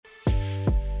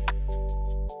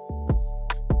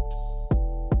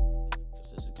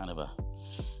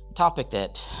topic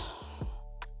that,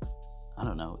 I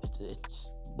don't know, it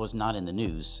was not in the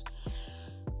news,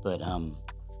 but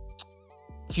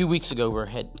a few weeks ago,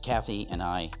 Kathy and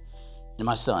I and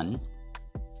my son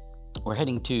were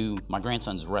heading to my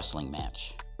grandson's wrestling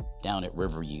match down at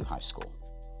Riverview High School.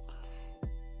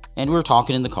 And we were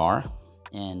talking in the car,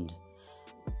 and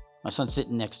my son's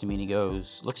sitting next to me, and he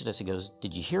looks at us, he goes,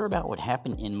 "Did you hear about what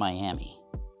happened in Miami?"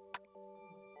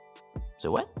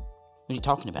 So what? What are you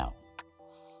talking about?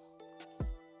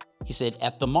 He said,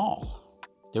 at the mall.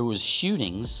 There was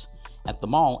shootings at the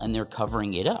mall, and they're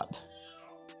covering it up.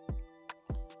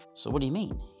 So what do you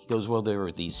mean? He goes, well, there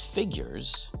were these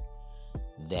figures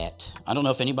that, I don't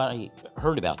know if anybody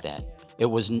heard about that. There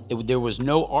was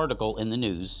no article in the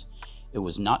news. It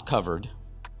was not covered.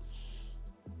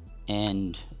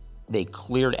 And they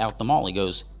cleared out the mall. He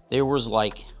goes, there was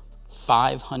like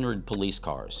 500 police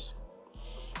cars.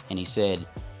 And he said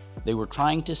they were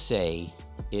trying to say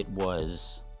it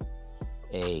was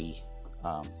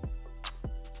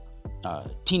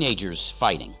teenagers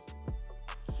fighting.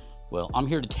 Well, I'm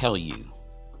here to tell you,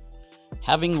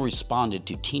 having responded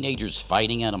to teenagers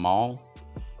fighting at a mall,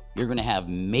 you're going to have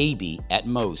maybe at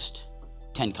most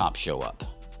 10 cops show up.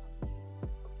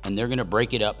 And they're going to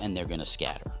break it up and they're going to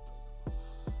scatter.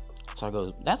 So I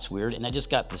go, that's weird. And I just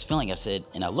got this feeling. I said,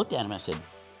 and I looked at him, I said,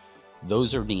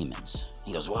 those are demons.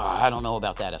 He goes, well, I don't know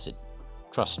about that. I said,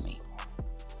 trust me.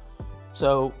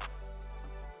 So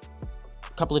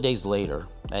a couple of days later,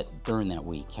 during that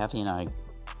week, Kathy and I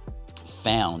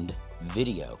found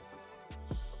video.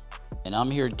 And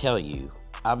I'm here to tell you,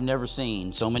 I've never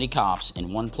seen so many cops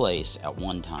in one place at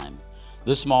one time.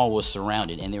 This mall was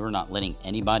surrounded, and they were not letting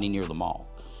anybody near the mall.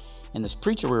 And this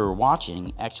preacher we were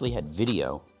watching actually had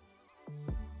video.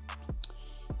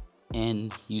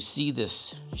 And you see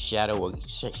this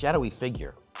shadowy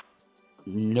figure.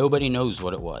 Nobody knows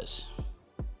what it was.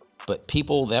 But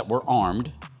people that were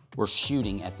armed were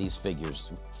shooting at these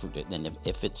figures. And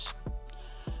if it's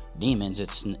demons,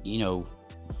 it's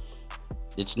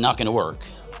not going to work.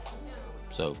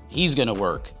 So he's going to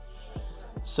work.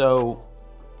 So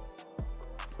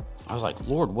I was like,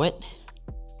 Lord,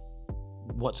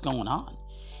 what's going on?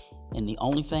 And the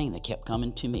only thing that kept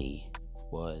coming to me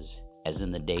was, as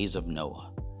in the days of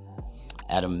Noah,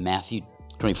 out of Matthew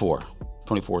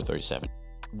 24:37,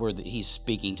 where he's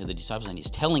speaking to the disciples and he's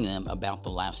telling them about the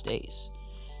last days.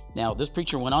 Now, this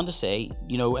preacher went on to say,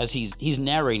 as he's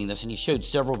narrating this, and he showed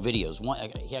several videos.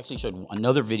 He actually showed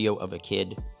another video of a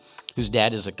kid whose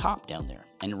dad is a cop down there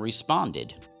and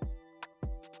responded.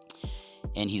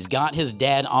 And he's got his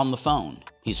dad on the phone.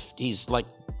 He's like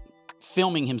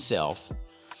filming himself,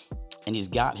 and he's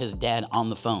got his dad on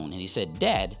the phone. And he said,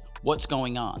 "Dad, what's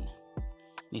going on?"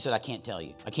 And he said, "I can't tell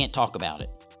you. I can't talk about it."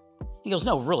 He goes,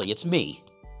 "No, really, it's me.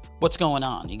 What's going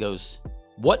on?" He goes,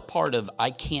 "What part of I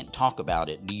can't talk about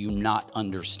it do you not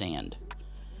understand?"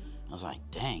 I was like,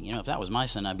 dang, if that was my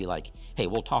son, I'd be like, "Hey,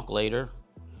 we'll talk later.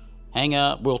 Hang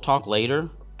up, we'll talk later."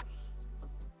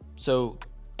 So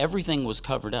everything was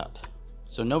covered up.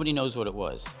 So nobody knows what it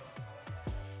was.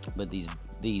 But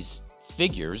these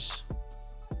figures,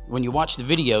 when you watch the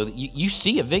video, you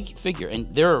see a figure,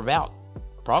 and they're about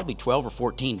probably 12 or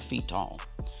 14 feet tall.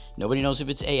 Nobody knows if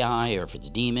it's AI or if it's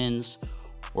demons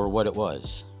or what it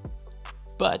was.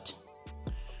 But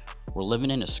we're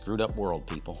living in a screwed up world,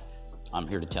 people. I'm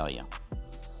here to tell you.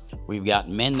 We've got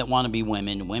men that want to be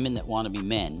women, women that want to be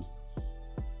men.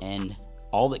 And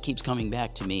all that keeps coming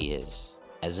back to me is,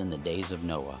 as in the days of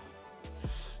Noah.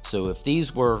 So if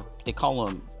these were, they call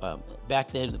them,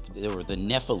 back then, they were the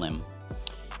Nephilim.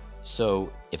 So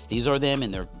if these are them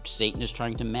and Satan is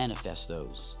trying to manifest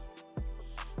those,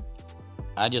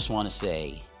 I just want to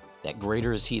say that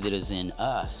greater is he that is in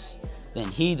us than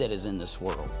he that is in this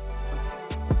world.